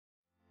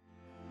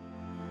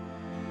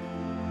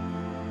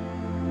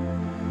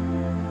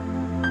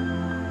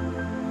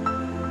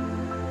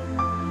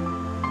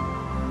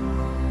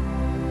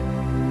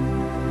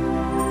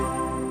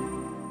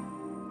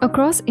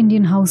Across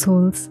Indian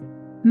households,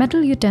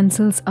 metal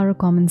utensils are a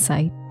common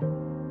sight.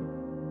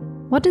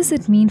 What does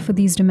it mean for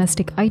these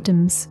domestic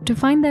items to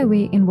find their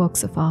way in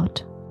works of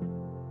art?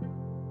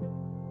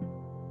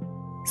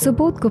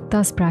 Subodh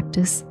Gupta's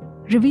practice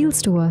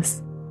reveals to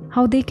us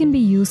how they can be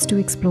used to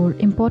explore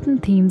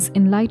important themes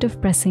in light of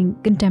pressing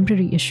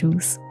contemporary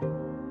issues.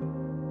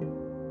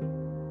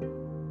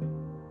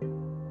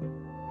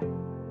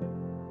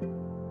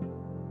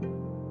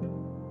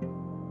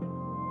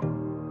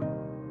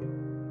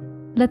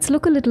 Let's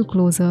look a little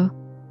closer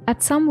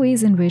at some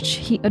ways in which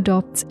he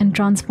adopts and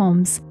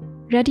transforms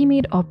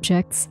ready-made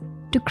objects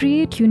to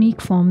create unique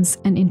forms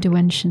and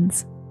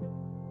interventions.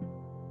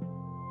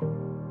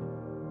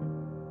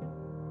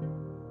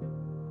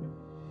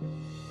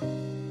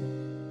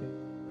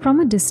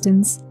 From a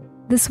distance,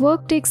 this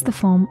work takes the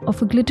form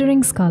of a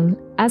glittering skull,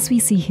 as we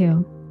see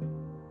here.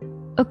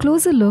 A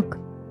closer look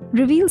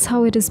reveals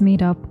how it is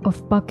made up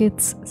of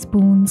buckets,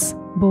 spoons,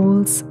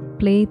 bowls,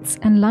 plates,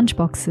 and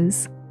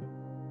lunchboxes.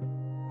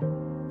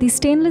 These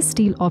stainless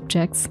steel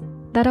objects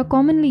that are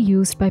commonly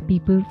used by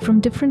people from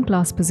different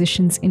class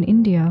positions in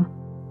India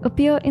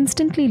appear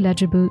instantly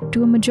legible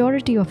to a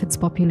majority of its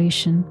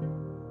population.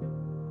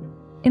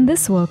 In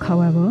this work,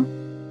 however,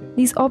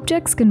 these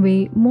objects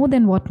convey more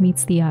than what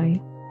meets the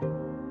eye.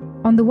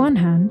 On the one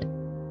hand,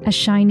 as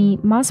shiny,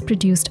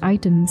 mass-produced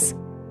items,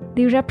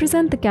 they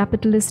represent the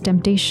capitalist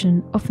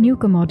temptation of new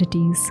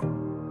commodities.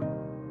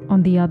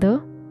 On the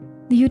other,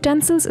 the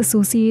utensils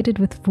associated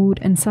with food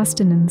and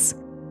sustenance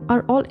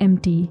are all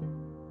empty,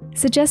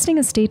 suggesting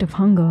a state of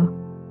hunger,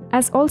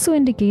 as also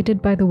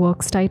indicated by the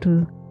work's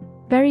title,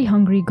 Very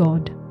Hungry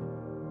God.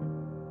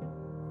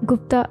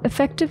 Gupta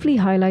effectively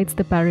highlights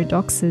the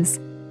paradoxes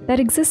that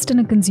exist in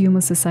a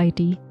consumer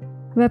society,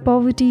 where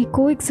poverty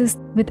coexists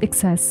with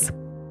excess.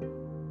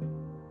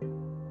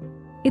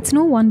 It's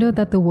no wonder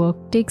that the work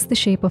takes the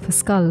shape of a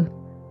skull,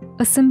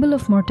 a symbol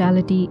of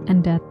mortality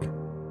and death.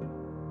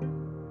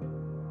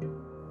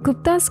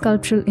 Gupta's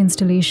sculptural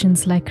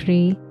installations like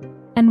Ray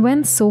and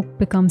When Soap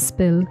Becomes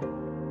Spill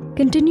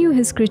continue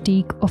his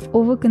critique of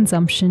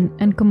overconsumption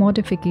and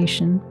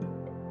commodification.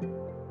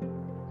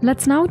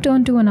 Let's now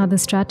turn to another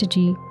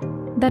strategy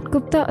that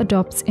Gupta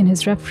adopts in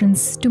his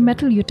reference to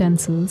metal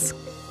utensils.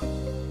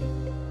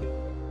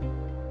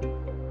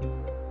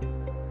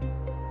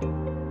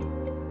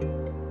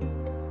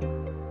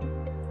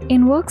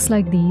 In works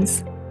like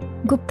these,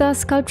 Gupta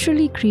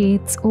sculpturally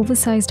creates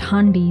oversized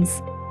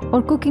handis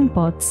or cooking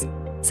pots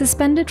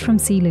suspended from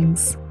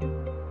ceilings.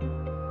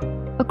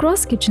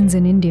 Across kitchens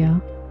in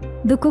India,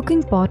 the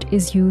cooking pot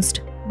is used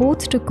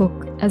both to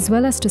cook as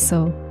well as to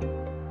serve.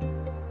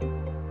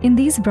 In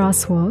these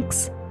brass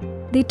works,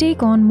 they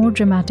take on more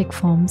dramatic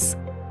forms,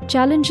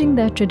 challenging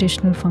their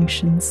traditional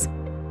functions.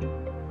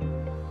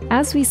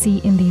 As we see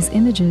in these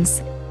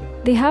images,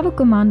 they have a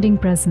commanding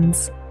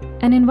presence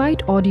and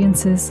invite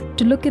audiences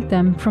to look at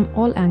them from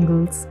all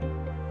angles.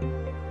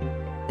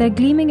 Their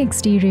gleaming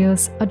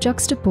exteriors are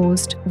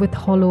juxtaposed with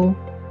hollow,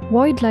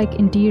 void-like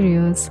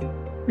interiors,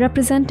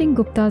 representing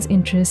Gupta's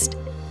interest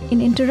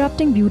in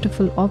interrupting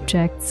beautiful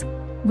objects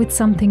with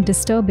something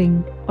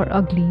disturbing or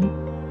ugly.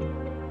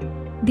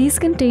 These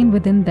contain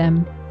within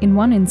them, in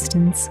one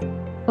instance,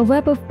 a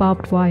web of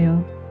barbed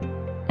wire,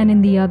 and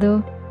in the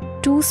other,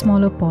 two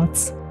smaller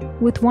pots,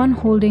 with one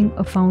holding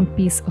a found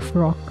piece of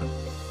rock.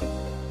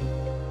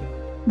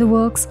 The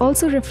works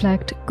also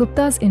reflect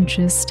Gupta's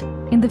interest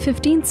in the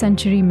 15th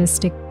century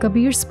mystic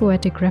Kabir's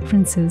poetic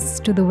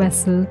references to the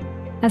vessel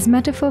as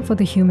metaphor for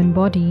the human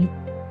body,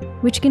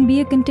 which can be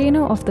a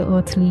container of the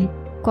earthly,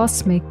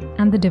 cosmic,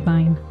 and the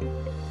divine.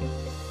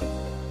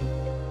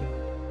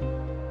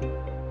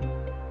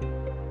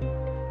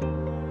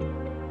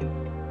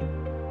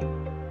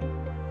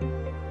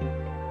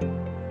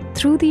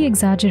 Through the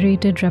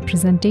exaggerated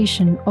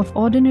representation of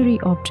ordinary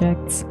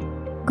objects,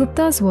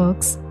 Gupta's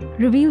works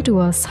reveal to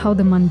us how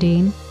the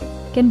mundane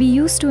can be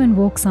used to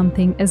invoke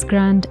something as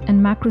grand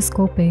and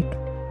macroscopic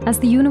as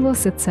the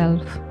universe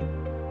itself.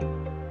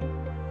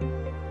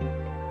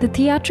 The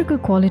theatrical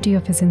quality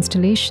of his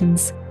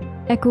installations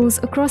echoes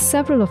across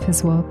several of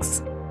his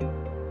works.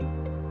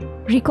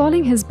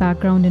 Recalling his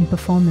background in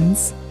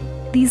performance,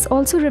 these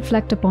also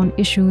reflect upon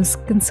issues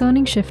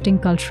concerning shifting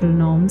cultural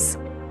norms,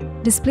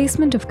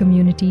 displacement of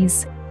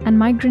communities, and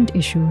migrant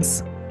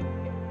issues.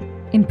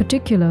 In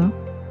particular,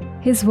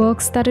 his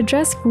works that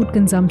address food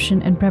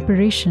consumption and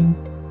preparation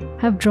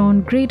have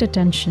drawn great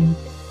attention.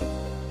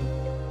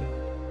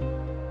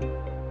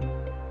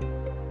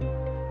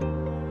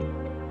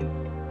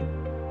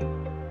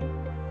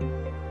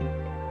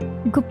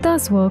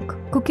 Gupta's work,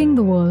 Cooking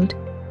the World,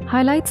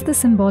 highlights the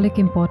symbolic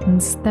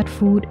importance that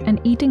food and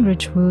eating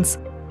rituals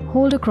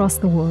hold across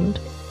the world.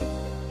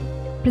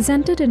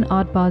 Presented in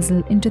Art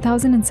Basel in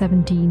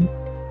 2017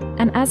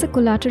 and as a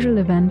collateral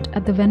event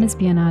at the Venice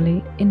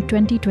Biennale in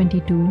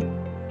 2022,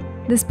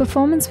 this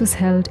performance was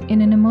held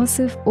in an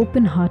immersive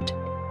open hut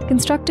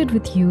constructed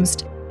with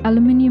used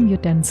aluminium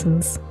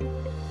utensils.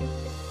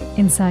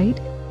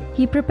 Inside,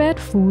 he prepared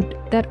food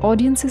that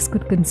audiences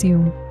could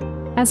consume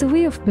as a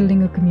way of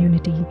building a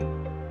community.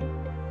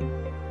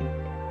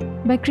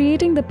 By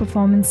creating the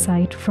performance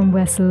site from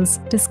vessels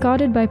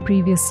discarded by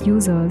previous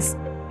users,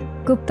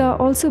 Gupta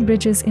also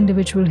bridges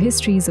individual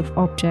histories of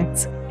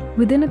objects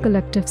within a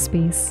collective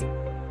space.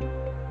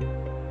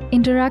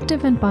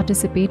 Interactive and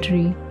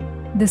participatory,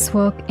 this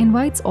work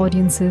invites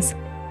audiences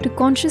to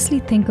consciously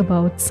think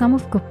about some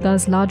of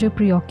Gupta's larger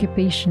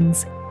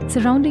preoccupations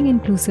surrounding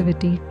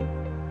inclusivity.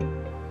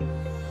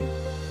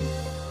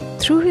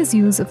 Through his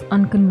use of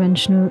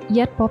unconventional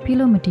yet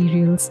popular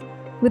materials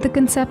with a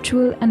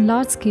conceptual and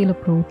large-scale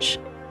approach,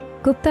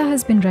 Gupta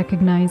has been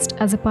recognized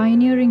as a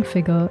pioneering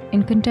figure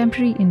in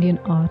contemporary Indian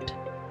art.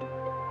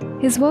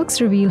 His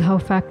works reveal how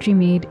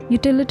factory-made,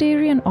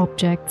 utilitarian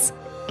objects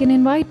can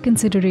invite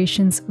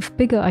considerations of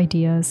bigger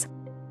ideas,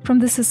 from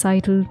the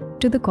societal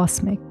to the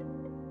cosmic.